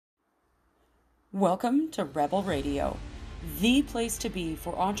Welcome to Rebel Radio, the place to be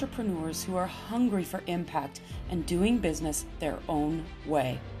for entrepreneurs who are hungry for impact and doing business their own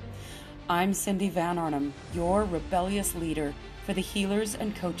way. I'm Cindy Van Arnhem, your rebellious leader for the healers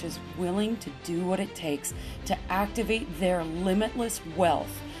and coaches willing to do what it takes to activate their limitless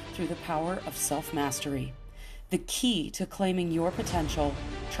wealth through the power of self-mastery. The key to claiming your potential,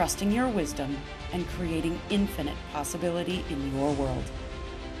 trusting your wisdom, and creating infinite possibility in your world.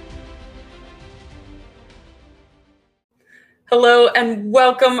 Hello and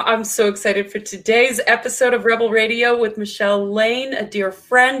welcome. I'm so excited for today's episode of Rebel Radio with Michelle Lane, a dear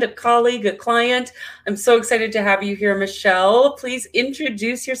friend, a colleague, a client. I'm so excited to have you here, Michelle. Please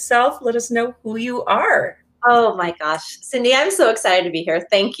introduce yourself. Let us know who you are. Oh my gosh, Cindy, I'm so excited to be here.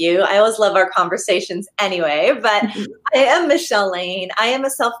 Thank you. I always love our conversations anyway, but I am Michelle Lane. I am a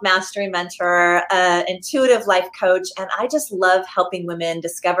self-mastery mentor, intuitive life coach, and I just love helping women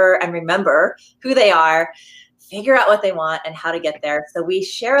discover and remember who they are, figure out what they want and how to get there. So we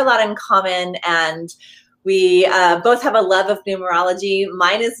share a lot in common, and we both have a love of numerology.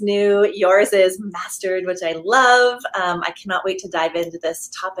 Mine is new, yours is mastered, which I love. I cannot wait to dive into this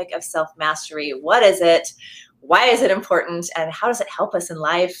topic of self-mastery. What is it? Why is it important? And how does it help us in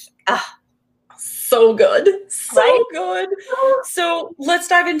life? So good. So good. So let's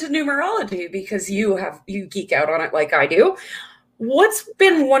dive into numerology because you geek out on it like I do. What's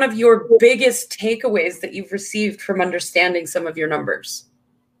been one of your biggest takeaways that you've received from understanding some of your numbers?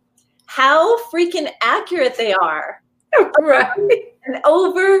 How freaking accurate they are. Right. And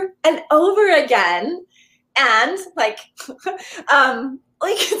over again. And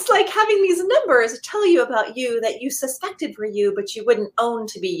it's like having these numbers tell you about you that you suspected were you, but you wouldn't own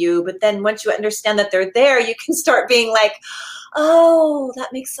to be you. But then once you understand that they're there, you can start being like, oh, that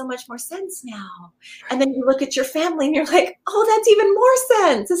makes so much more sense now. And then you look at your family and you're like, oh, that's even more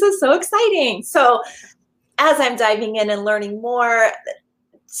sense. This is so exciting. So as I'm diving in and learning more,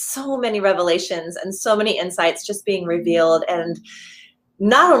 so many revelations and so many insights just being revealed. And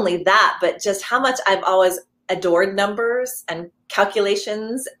not only that, but just how much I've always adored numbers and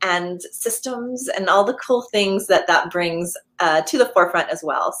calculations and systems and all the cool things that brings to the forefront as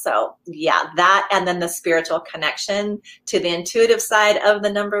well. So yeah, that, and then the spiritual connection to the intuitive side of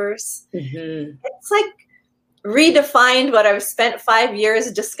the numbers. Mm-hmm. It's like redefined what I've spent 5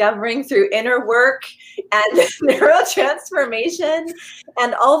 years discovering through inner work and neurotransformation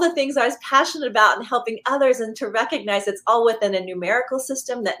and all the things I was passionate about and helping others, and to recognize it's all within a numerical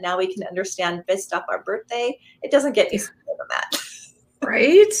system that now we can understand based off our birthday. It doesn't get any simpler than that.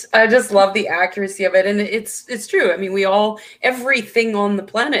 Right? I just love the accuracy of it. And it's true. I mean, everything on the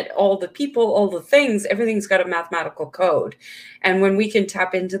planet, all the people, all the things, everything's got a mathematical code. And when we can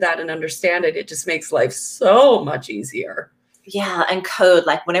tap into that and understand it, it just makes life so much easier. Yeah. And code,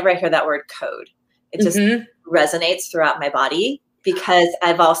 like whenever I hear that word code, it just resonates throughout my body, because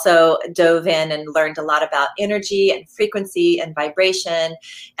I've also dove in and learned a lot about energy and frequency and vibration.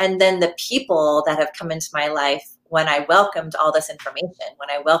 And then the people that have come into my life when I welcomed all this information, when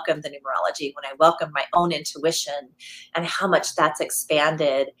I welcomed the numerology, when I welcomed my own intuition, and how much that's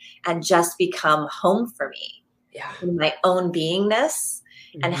expanded and just become home for me in my own beingness,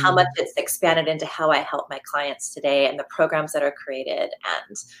 and how much it's expanded into how I help my clients today and the programs that are created.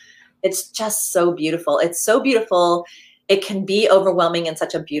 And it's just so beautiful. It's so beautiful. It can be overwhelming in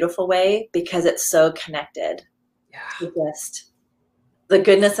such a beautiful way because it's so connected to just the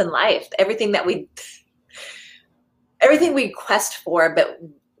goodness in life, everything we quest for, but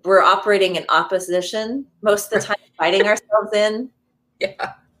we're operating in opposition most of the time, fighting ourselves in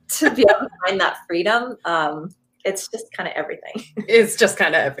to be able to find that freedom. It's just kind of everything. It's just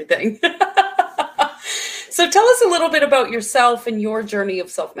kind of everything. So tell us a little bit about yourself and your journey of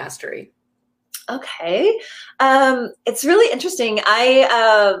self-mastery. Okay. It's really interesting.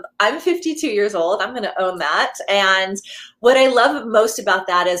 I'm 52 years old. I'm going to own that. And what I love most about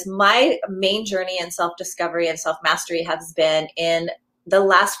that is my main journey in self-discovery and self-mastery has been in the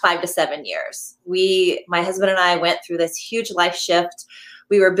last 5 to 7 years. My husband and I went through this huge life shift.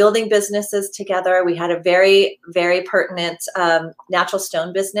 We were building businesses together. We had a very, very pertinent natural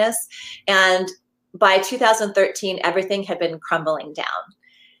stone business. And by 2013, everything had been crumbling down.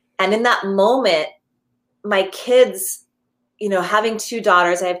 And in that moment, my kids, having 2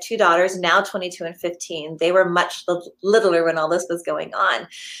 daughters, I have 2 daughters, now 22 and 15. They were much littler when all this was going on.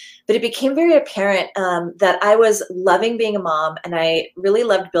 But it became very apparent that I was loving being a mom, and I really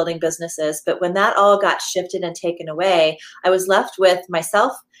loved building businesses. But when that all got shifted and taken away, I was left with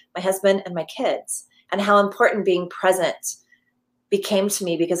myself, my husband, and my kids, and how important being present became to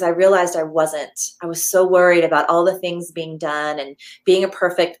me, because I realized I wasn't. I was so worried about all the things being done and being a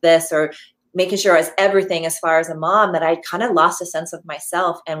perfect this or making sure I was everything as far as a mom, that I kind of lost a sense of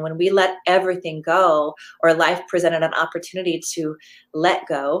myself. And when we let everything go, or life presented an opportunity to let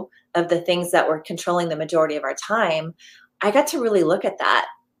go of the things that were controlling the majority of our time, I got to really look at that.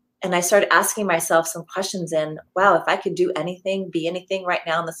 And I started asking myself some questions in, wow, if I could do anything, be anything right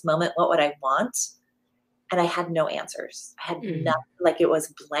now in this moment, what would I want? And I had no answers. I had nothing, like it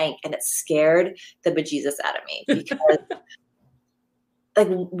was blank, and it scared the bejesus out of me because like,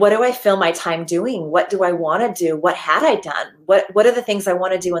 what do I fill my time doing? What do I want to do? What had I done? What are the things I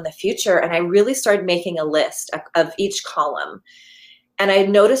want to do in the future? And I really started making a list of each column. And I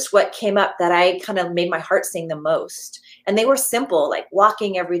noticed what came up that I kind of made my heart sing the most. And they were simple, like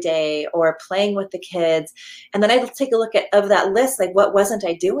walking every day or playing with the kids. And then I'd take a look of that list, like what wasn't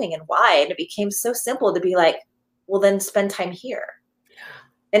I doing and why? And it became so simple to be like, well, then spend time here.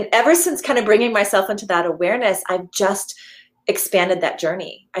 And ever since kind of bringing myself into that awareness, I've just expanded that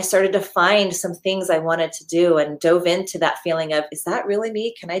journey. I started to find some things I wanted to do and dove into that feeling of, is that really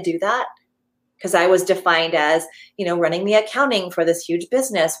me? Can I do that? Because I was defined as, running the accounting for this huge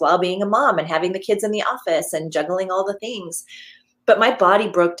business while being a mom and having the kids in the office and juggling all the things. But my body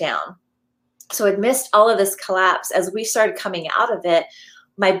broke down. So I'd missed all of this collapse. As we started coming out of it,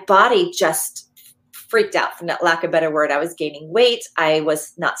 my body just freaked out, for lack of a better word. I was gaining weight. I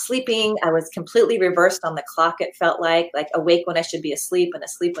was not sleeping. I was completely reversed on the clock. It felt like awake when I should be asleep and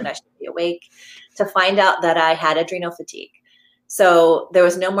asleep when I should be awake, to find out that I had adrenal fatigue. So there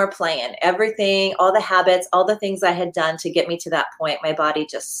was no more playing. Everything, all the habits, all the things I had done to get me to that point, my body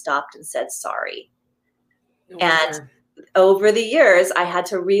just stopped and said, sorry. Oh, and over the years, I had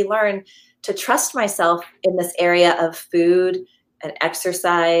to relearn to trust myself in this area of food and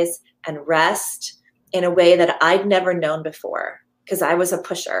exercise and rest in a way that I'd never known before, because I was a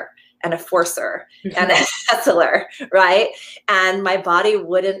pusher and a forcer and a hustler, right? And my body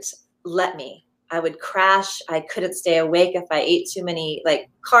wouldn't let me. I would crash. I couldn't stay awake if I ate too many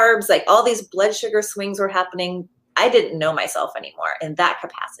carbs, all these blood sugar swings were happening. I didn't know myself anymore in that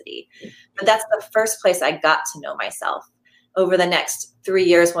capacity. But that's the first place I got to know myself. Over the next 3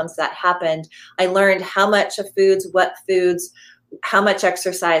 years, once that happened, I learned how much of foods, what foods, how much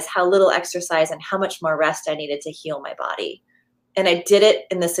exercise, how little exercise, and how much more rest I needed to heal my body. And I did it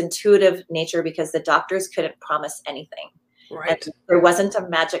in this intuitive nature because the doctors couldn't promise anything. Right. And there wasn't a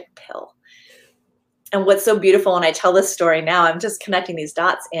magic pill. And what's so beautiful, and I tell this story now, I'm just connecting these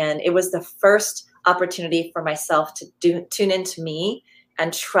dots, and it was the first opportunity for myself to tune into me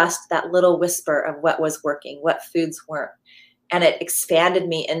and trust that little whisper of what was working, what foods weren't. And it expanded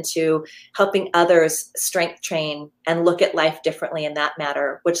me into helping others strength train and look at life differently in that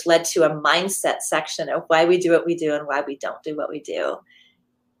matter, which led to a mindset section of why we do what we do and why we don't do what we do.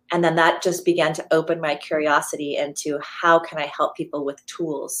 And then that just began to open my curiosity into how can I help people with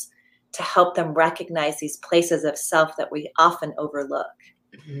tools to help them recognize these places of self that we often overlook.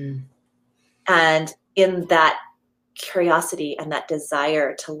 Mm-hmm. And in that curiosity and that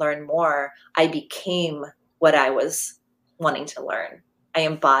desire to learn more, I became what I was wanting to learn. I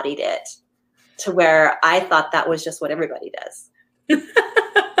embodied it to where I thought that was just what everybody does.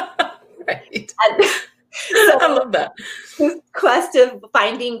 Right. And so I love that. This quest of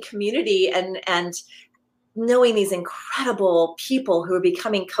finding community and knowing these incredible people who are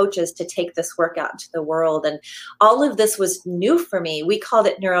becoming coaches to take this work out into the world. And all of this was new for me. We called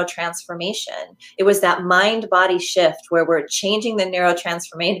it neurotransformation. It was that mind-body shift where we're changing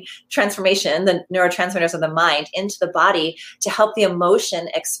the transformation, the neurotransmitters of the mind into the body to help the emotion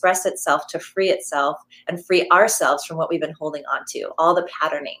express itself, to free itself and free ourselves from what we've been holding on to, all the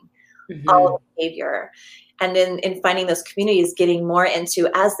patterning, all the behavior. And in finding those communities, getting more into,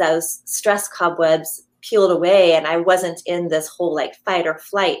 as those stress cobwebs peeled away and I wasn't in this whole fight or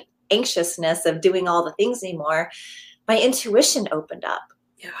flight anxiousness of doing all the things anymore, my intuition opened up.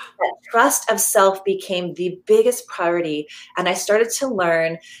 Yeah. That trust of self became the biggest priority. And I started to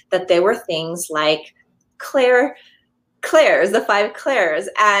learn that there were things like Claire's, the 5 Claires,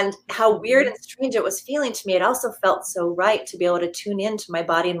 and how weird and strange it was feeling to me. It also felt so right to be able to tune into my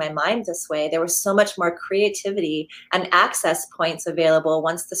body and my mind this way. There was so much more creativity and access points available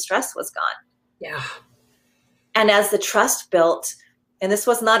once the stress was gone. Yeah. And as the trust built, and this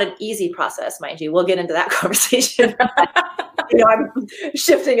was not an easy process, mind you, we'll get into that conversation. I'm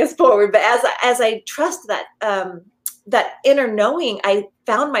shifting us forward, but as I trust that inner knowing, I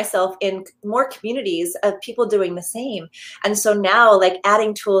found myself in more communities of people doing the same. And so now,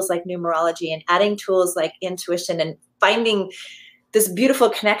 adding tools like numerology and adding tools like intuition and finding this beautiful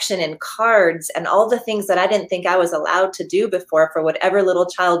connection in cards and all the things that I didn't think I was allowed to do before for whatever little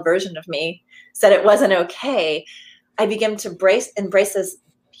child version of me said it wasn't okay, I began to embrace this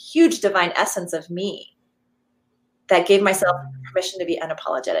huge divine essence of me that gave myself permission to be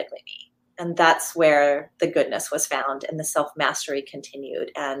unapologetically me. And that's where the goodness was found, and the self-mastery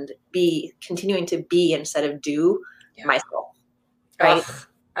continued, and continuing to be instead of do myself. Right? Ugh,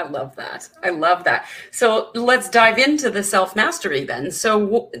 I love that. I love that. So let's dive into the self-mastery then.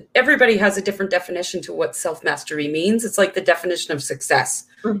 So everybody has a different definition to what self-mastery means. It's like the definition of success.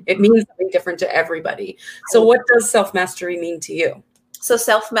 Mm-hmm. It means something different to everybody. So what does self-mastery mean to you? So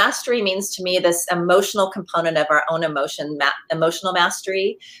self-mastery means to me this emotional component of our own emotional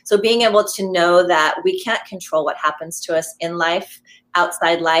mastery. So being able to know that we can't control what happens to us in life,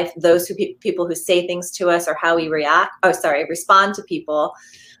 outside life, people who say things to us, or how we respond to people.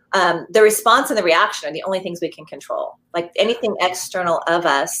 The response and the reaction are the only things we can control. Like anything external of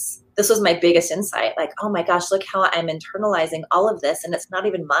us, this was my biggest insight. Like, oh my gosh, look how I'm internalizing all of this, and it's not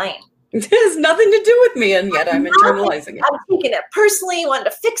even mine. It has nothing to do with me, and yet I'm internalizing it. I'm taking it personally, wanting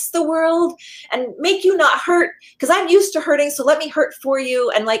to fix the world and make you not hurt because I'm used to hurting, so let me hurt for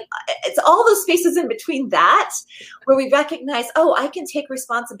you. And like, it's all those spaces in between that where we recognize, oh, I can take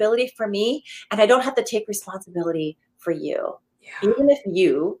responsibility for me, and I don't have to take responsibility for you. Yeah. Even if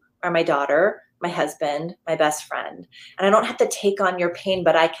you are my daughter, my husband, my best friend, and I don't have to take on your pain,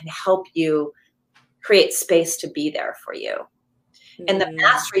 but I can help you create space to be there for you. And the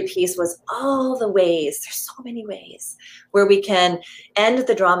mastery piece was all the ways, there's so many ways where we can end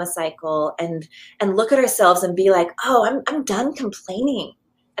the drama cycle and look at ourselves and be like, oh, I'm done complaining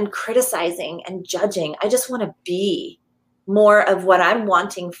and criticizing and judging. I just want to be more of what I'm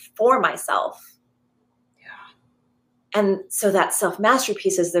wanting for myself. Yeah. And so that self-mastery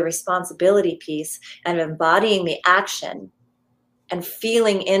piece is the responsibility piece, and embodying the action and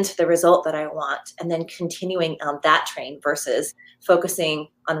feeling into the result that I want, and then continuing on that train versus focusing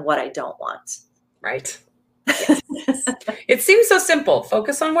on what I don't want. Right. Yes. It seems so simple.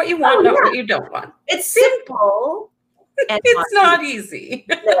 Focus on what you want, not what you don't want. It's simple. And it's not easy.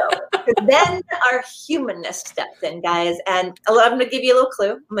 No, because then our humanness steps in, guys. And I'm going to give you a little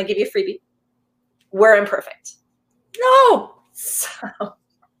clue. I'm going to give you a freebie. We're imperfect. No. So,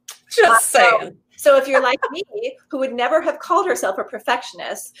 just saying. So if you're like me, who would never have called herself a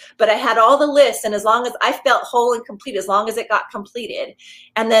perfectionist, but I had all the lists, and as long as I felt whole and complete, as long as it got completed,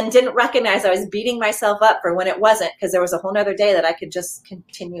 and then didn't recognize I was beating myself up for when it wasn't, because there was a whole nother day that I could just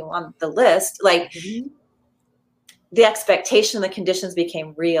continue on the list, like the expectation, the conditions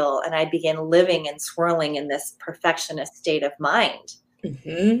became real, and I began living and swirling in this perfectionist state of mind.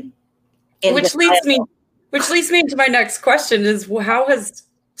 Mm-hmm. Which leads me into my next question is, how has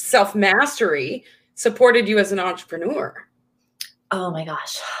self-mastery supported you as an entrepreneur? Oh my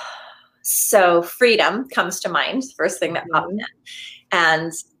gosh. So freedom comes to mind, first thing that popped in.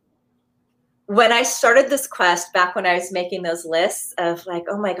 And when I started this quest, back when I was making those lists of like,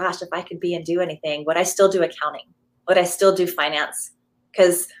 oh my gosh, if I could be and do anything, would I still do accounting? Would I still do finance?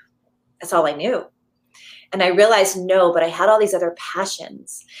 Because that's all I knew. And I realized no, but I had all these other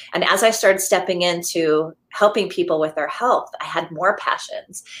passions. And as I started stepping into helping people with their health, I had more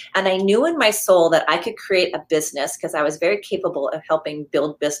passions. And I knew in my soul that I could create a business, because I was very capable of helping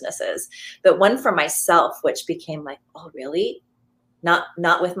build businesses, but one for myself, which became like, oh, really? Not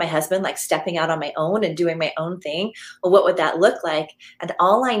with my husband, like stepping out on my own and doing my own thing. Well, what would that look like? And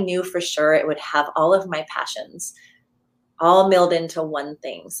all I knew for sure, it would have all of my passions all milled into one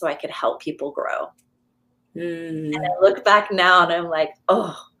thing so I could help people grow. And I look back now and I'm like,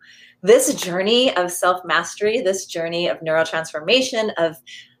 oh, this journey of self-mastery, this journey of neurotransformation, of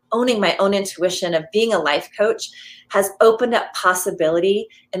owning my own intuition, of being a life coach, has opened up possibility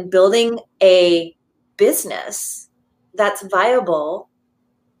in building a business that's viable.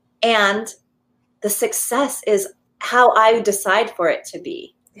 And the success is how I decide for it to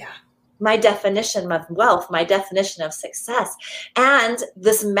be. Yeah. My definition of wealth, my definition of success. And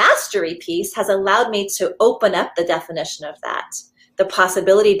this mastery piece has allowed me to open up the definition of that, the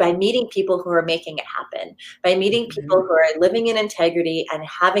possibility, by meeting people who are making it happen, by meeting people who are living in integrity and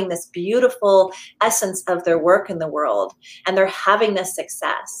having this beautiful essence of their work in the world. And they're having this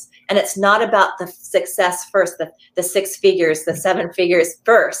success. And it's not about the success first, the 6 figures, the 7 figures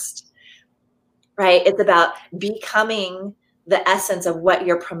first, right? It's about becoming the essence of what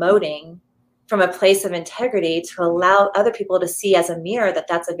you're promoting from a place of integrity to allow other people to see as a mirror that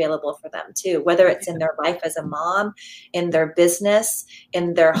that's available for them too, whether it's in their life as a mom, in their business,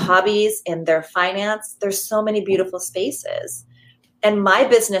 in their hobbies, in their finance. There's so many beautiful spaces. And my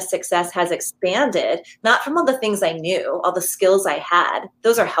business success has expanded, not from all the things I knew, all the skills I had.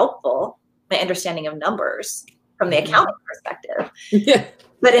 Those are helpful, my understanding of numbers from the accounting perspective. Yeah.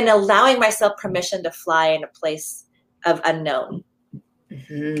 But in allowing myself permission to fly in a place of unknown.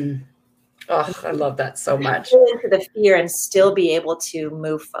 Mm-hmm. Oh, I love that so much. Go into the fear and still be able to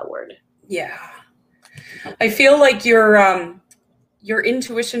move forward. Yeah. I feel like your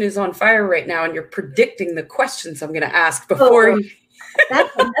intuition is on fire right now, and you're predicting the questions I'm going to ask before you.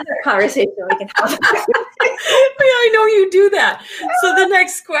 That's another conversation we can have. I know you do that. So the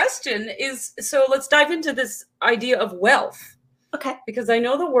next question is, so let's dive into this idea of wealth. Okay. Because I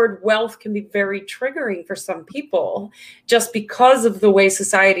know the word wealth can be very triggering for some people just because of the way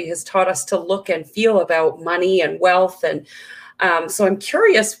society has taught us to look and feel about money and wealth. And so I'm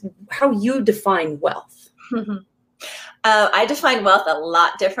curious how you define wealth. I define wealth a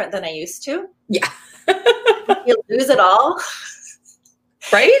lot different than I used to. Yeah. You lose it all.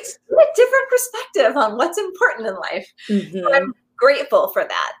 Right? A different perspective on what's important in life. Mm-hmm. So I'm grateful for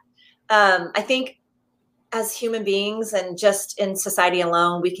that. I think as human beings and just in society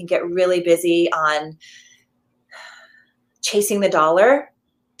alone, we can get really busy on chasing the dollar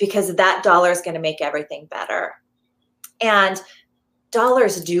because that dollar is going to make everything better. And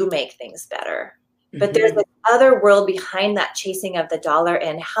dollars do make things better. But there's this other world behind that chasing of the dollar,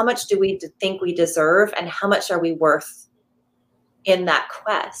 and how much do we think we deserve and how much are we worth in that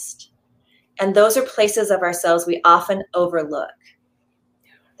quest? And those are places of ourselves we often overlook.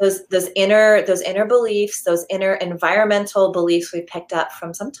 Those inner beliefs, those inner environmental beliefs we picked up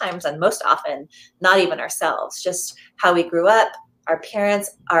from sometimes and most often not even ourselves, just how we grew up, our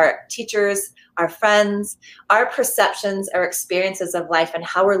parents, our teachers, our friends, our perceptions, our experiences of life, and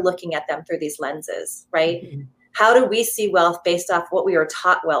how we're looking at them through these lenses, right? Mm-hmm. How do we see wealth based off what we were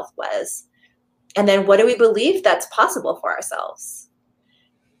taught wealth was? And then what do we believe that's possible for ourselves?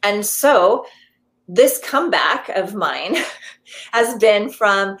 And so this comeback of mine has been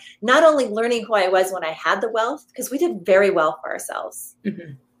from not only learning who I was when I had the wealth, because we did very well for ourselves.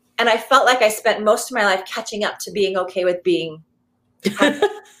 Mm-hmm. And I felt like I spent most of my life catching up to being okay with being best.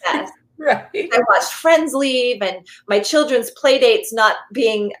 Right. I watched friends leave and my children's play dates not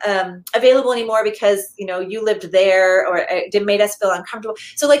being available anymore because, you lived there, or it made us feel uncomfortable.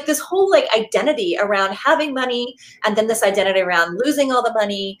 So like this whole identity around having money, and then this identity around losing all the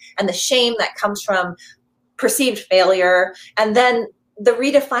money and the shame that comes from perceived failure. And then the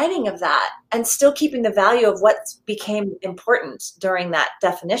redefining of that and still keeping the value of what became important during that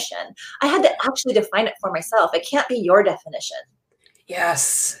definition. I had to actually define it for myself. It can't be your definition.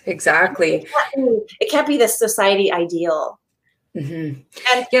 Yes, exactly. It can't be the society ideal. Mm-hmm.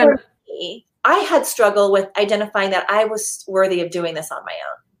 And for me, I had struggled with identifying that I was worthy of doing this on my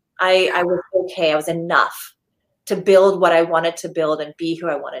own. I was okay. I was enough to build what I wanted to build and be who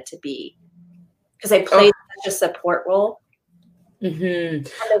I wanted to be. Because I played such a support role. Mm-hmm.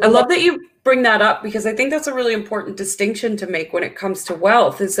 I love that you bring that up, because I think that's a really important distinction to make when it comes to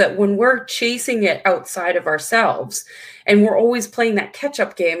wealth, is that when we're chasing it outside of ourselves and we're always playing that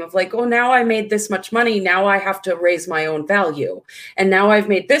catch-up game of like, oh, now I made this much money, now I have to raise my own value. And now I've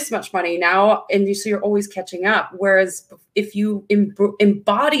made this much money now. And so you're always catching up. Whereas if you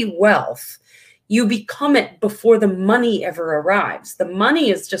embody wealth, you become it before the money ever arrives. The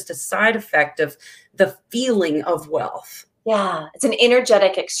money is just a side effect of the feeling of wealth. Yeah, it's an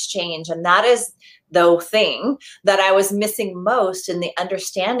energetic exchange. And that is the thing that I was missing most in the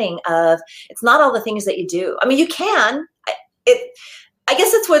understanding of, it's not all the things that you do. I mean, you can. I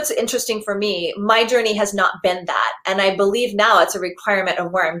guess that's what's interesting for me. My journey has not been that. And I believe now it's a requirement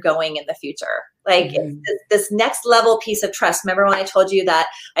of where I'm going in the future. Like this next level piece of trust. Remember when I told you that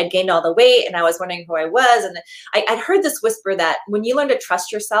I'd gained all the weight and I was wondering who I was? And I'd heard this whisper that when you learn to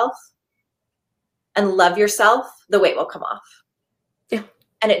trust yourself and love yourself, the weight will come off. Yeah.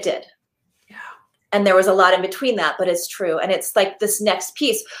 And it did. Yeah. And there was a lot in between that, but it's true. And it's like this next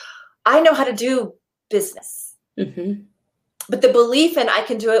piece. I know how to do business. Mm-hmm. But the belief in I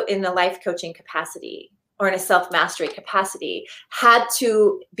can do it in a life coaching capacity or in a self-mastery capacity had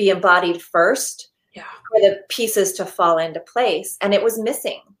to be embodied first for the pieces to fall into place. And it was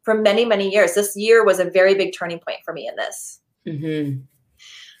missing for many, many years. This year was a very big turning point for me in this. Mm-hmm.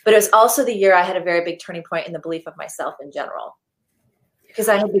 But it was also the year I had a very big turning point in the belief of myself in general, because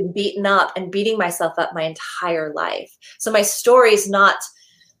I had been beaten up and beating myself up my entire life. So my story is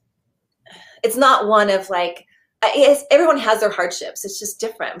it's not one of like, everyone has their hardships. It's just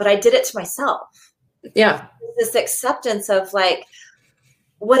different. But I did it to myself. Yeah. This acceptance of like,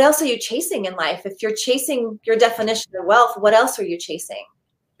 what else are you chasing in life? If you're chasing your definition of wealth, what else are you chasing?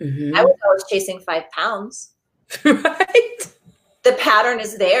 Mm-hmm. I was always chasing 5 pounds. Right. The pattern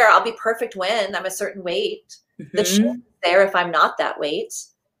is there. I'll be perfect when I'm a certain weight. Mm-hmm. The shift is there if I'm not that weight.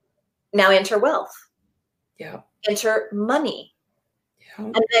 Now enter wealth. Yeah. Enter money. Yeah.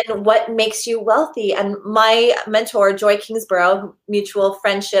 And then what makes you wealthy? And my mentor, Joy Kingsborough, mutual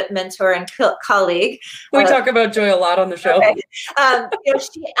friendship mentor and colleague. We talk about Joy a lot on the show. Okay.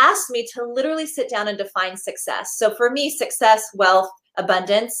 She asked me to literally sit down and define success. So for me, success, wealth,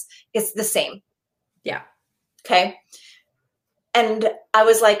 abundance is the same. Yeah. Okay. And I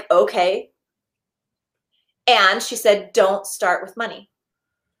was like, okay. And she said, don't start with money.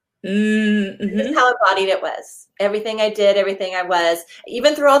 Mm-hmm. This is how embodied it was. Everything I did, everything I was,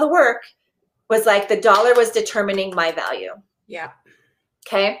 even through all the work, was like the dollar was determining my value. Yeah.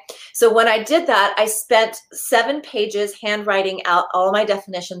 Okay. So when I did that, I spent 7 pages handwriting out all my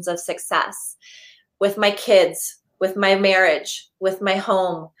definitions of success with my kids, with my marriage, with my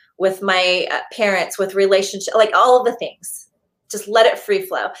home, with my parents, with relationship, like all of the things. Just let it free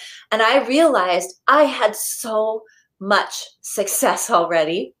flow. And I realized I had so much success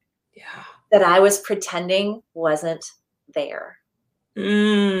already that I was pretending wasn't there.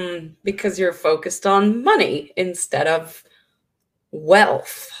 Because you're focused on money instead of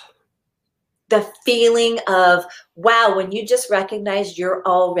wealth. The feeling of, wow, when you just recognize you're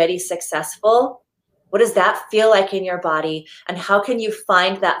already successful, what does that feel like in your body? And how can you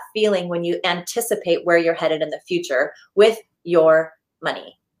find that feeling when you anticipate where you're headed in the future with your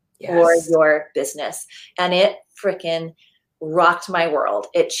money or your business? And it freaking rocked my world.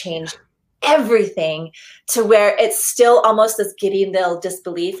 It changed everything to where it's still almost this giddy little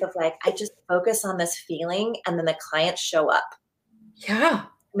disbelief of like, I just focus on this feeling and then the clients show up. Yeah.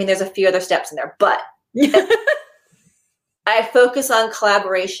 I mean, there's a few other steps in there, but I focus on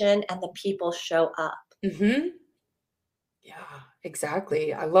collaboration and the people show up. Mm-hmm. Yeah,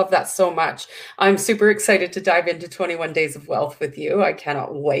 exactly. I love that so much. I'm super excited to dive into 21 Days of Wealth with you. I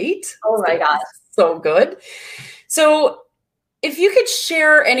cannot wait. Oh my gosh. So good. So if you could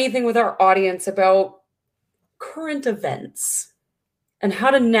share anything with our audience about current events and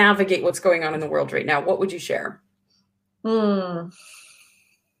how to navigate what's going on in the world right now, what would you share? I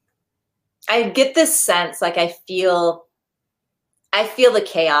get this sense, like I feel the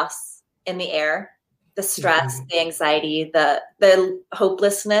chaos in the air, the stress, the anxiety, the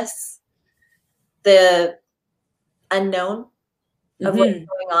hopelessness, the unknown of what's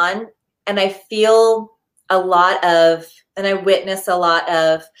going on. And I feel a lot of, and I witness a lot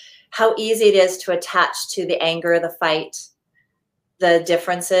of how easy it is to attach to the anger, the fight, the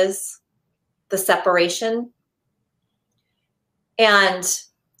differences, the separation. And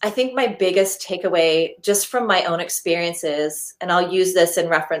I think my biggest takeaway just from my own experiences, and I'll use this in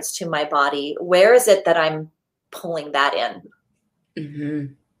reference to my body, where is it that I'm pulling that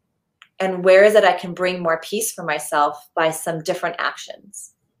in? And where is it I can bring more peace for myself by some different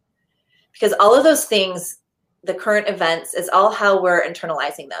actions? Because all of those things, the current events, is all how we're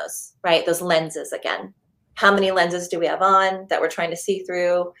internalizing those, right? Those lenses again. How many lenses do we have on that we're trying to see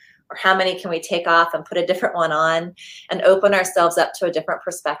through? Or how many can we take off and put a different one on and open ourselves up to a different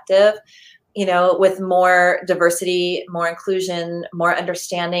perspective, with more diversity, more inclusion, more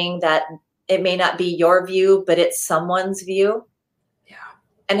understanding that it may not be your view, but it's someone's view. Yeah.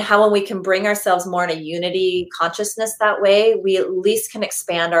 And how when we can bring ourselves more in a unity consciousness that way, we at least can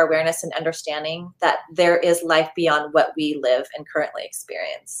expand our awareness and understanding that there is life beyond what we live and currently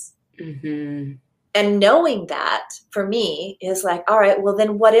experience. And knowing that for me is like, all right, well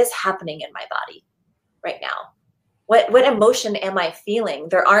then what is happening in my body right now? What emotion am I feeling?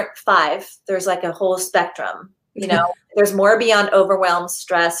 There aren't 5. There's like a whole spectrum, there's more beyond overwhelm,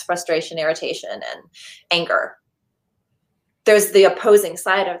 stress, frustration, irritation, and anger. There's the opposing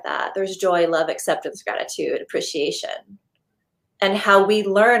side of that. There's joy, love, acceptance, gratitude, appreciation. And how we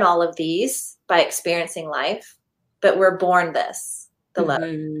learn all of these by experiencing life, but we're born this. The love,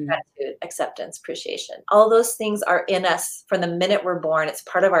 gratitude, acceptance, appreciation. All those things are in us from the minute we're born. It's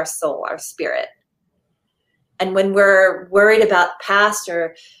part of our soul, our spirit. And when we're worried about the past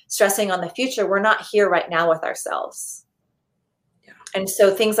or stressing on the future, we're not here right now with ourselves. Yeah. And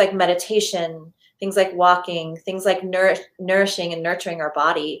so things like meditation, things like walking, things like nourishing and nurturing our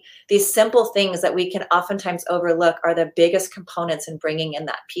body, these simple things that we can oftentimes overlook are the biggest components in bringing in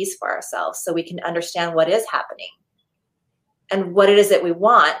that peace for ourselves so we can understand what is happening and what it is that we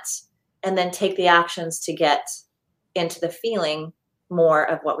want, and then take the actions to get into the feeling more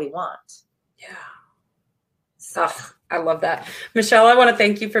of what we want. Yeah. I love that. Michelle, I want to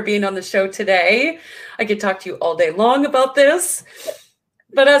thank you for being on the show today. I could talk to you all day long about this.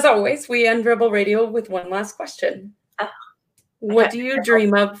 But as always, we end Rebel Radio with one last question. What do you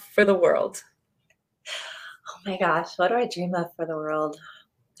dream of for the world? Oh my gosh, what do I dream of for the world?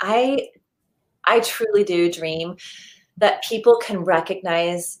 I truly do dream that people can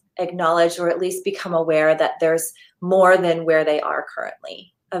recognize, acknowledge, or at least become aware that there's more than where they are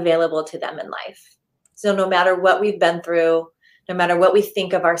currently available to them in life. So no matter what we've been through, no matter what we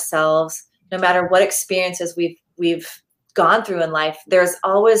think of ourselves, no matter what experiences we've gone through in life, there's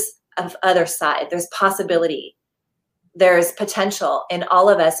always an other side. There's possibility. There's potential in all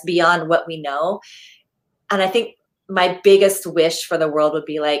of us beyond what we know. And I think my biggest wish for the world would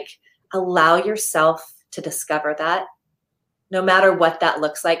be like, allow yourself to discover that, no matter what that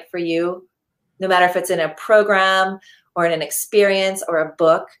looks like for you, no matter if it's in a program or in an experience or a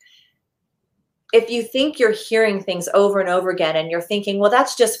book. If you think you're hearing things over and over again and you're thinking, well,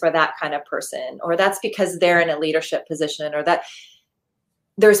 that's just for that kind of person, or that's because they're in a leadership position, or that,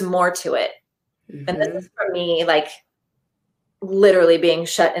 there's more to it. Mm-hmm. And this is for me, like literally being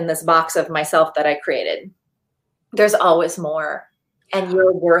shut in this box of myself that I created. There's always more, and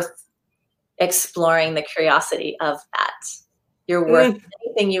you're worth exploring the curiosity of that. You're worth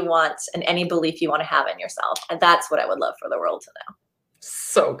anything you want and any belief you want to have in yourself. And that's what I would love for the world to know.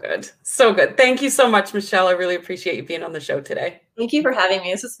 So good. So good. Thank you so much, Michelle. I really appreciate you being on the show today. Thank you for having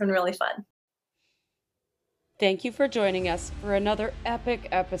me. This has been really fun. Thank you for joining us for another epic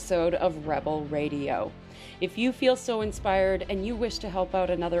episode of Rebel Radio. If you feel so inspired and you wish to help out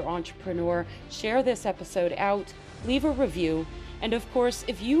another entrepreneur, share this episode out, leave a review, and of course,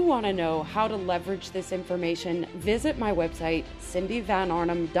 if you want to know how to leverage this information, visit my website,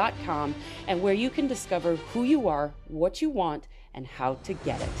 cindyvanarnum.com, and where you can discover who you are, what you want, and how to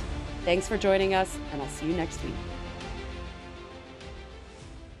get it. Thanks for joining us, and I'll see you next week.